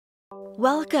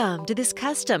Welcome to this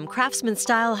custom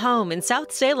Craftsman-style home in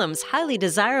South Salem's highly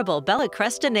desirable Bella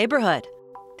Cresta neighborhood.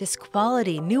 This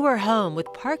quality, newer home with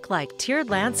park-like tiered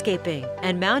landscaping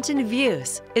and mountain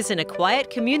views is in a quiet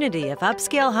community of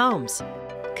upscale homes.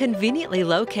 Conveniently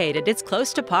located, it's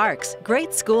close to parks,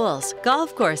 great schools,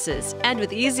 golf courses, and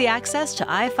with easy access to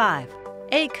I-5.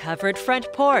 A covered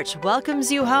front porch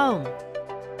welcomes you home.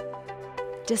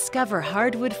 Discover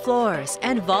hardwood floors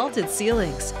and vaulted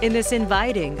ceilings in this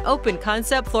inviting,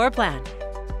 open-concept floor plan.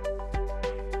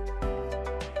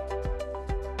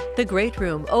 The great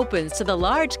room opens to the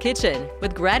large kitchen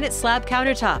with granite slab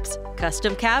countertops,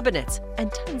 custom cabinets,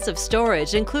 and tons of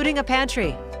storage, including a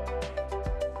pantry.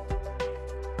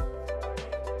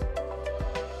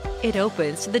 It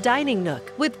opens to the dining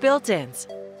nook with built-ins.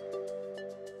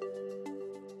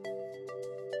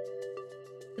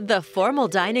 The formal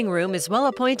dining room is well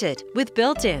appointed with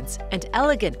built-ins and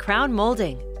elegant crown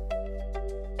molding.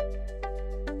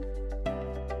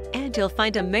 And you'll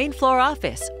find a main floor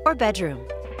office or bedroom.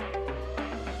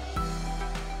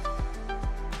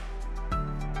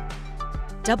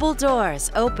 Double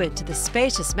doors open to the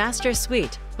spacious master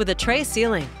suite with a tray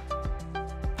ceiling.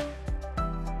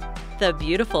 The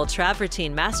beautiful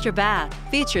travertine master bath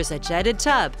features a jetted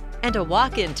tub and a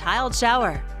walk-in tiled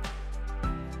shower.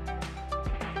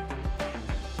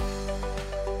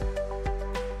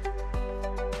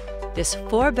 This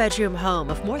four-bedroom home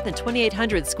of more than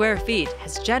 2,800 square feet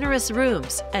has generous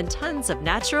rooms and tons of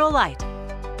natural light.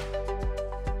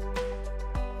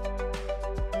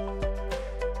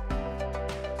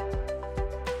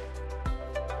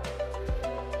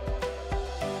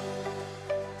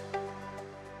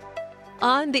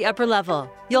 On the upper level,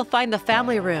 you'll find the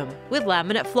family room with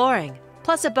laminate flooring,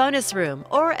 plus a bonus room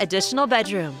or additional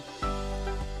bedroom.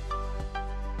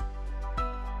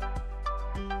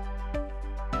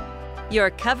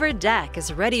 Your covered deck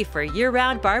is ready for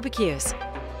year-round barbecues.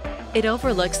 It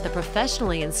overlooks the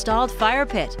professionally installed fire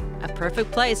pit, a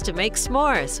perfect place to make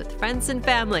s'mores with friends and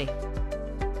family.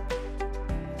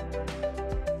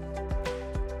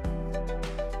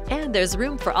 And there's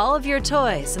room for all of your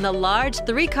toys in the large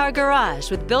 3-car garage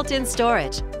with built-in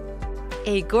storage.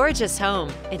 A gorgeous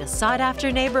home in a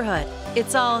sought-after neighborhood.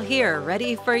 It's all here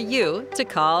ready for you to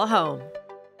call home.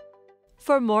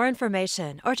 For more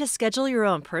information or to schedule your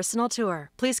own personal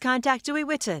tour, please contact Dewey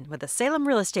Whitton with the Salem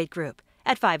Real Estate Group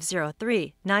at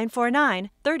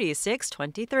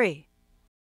 503-949-3623.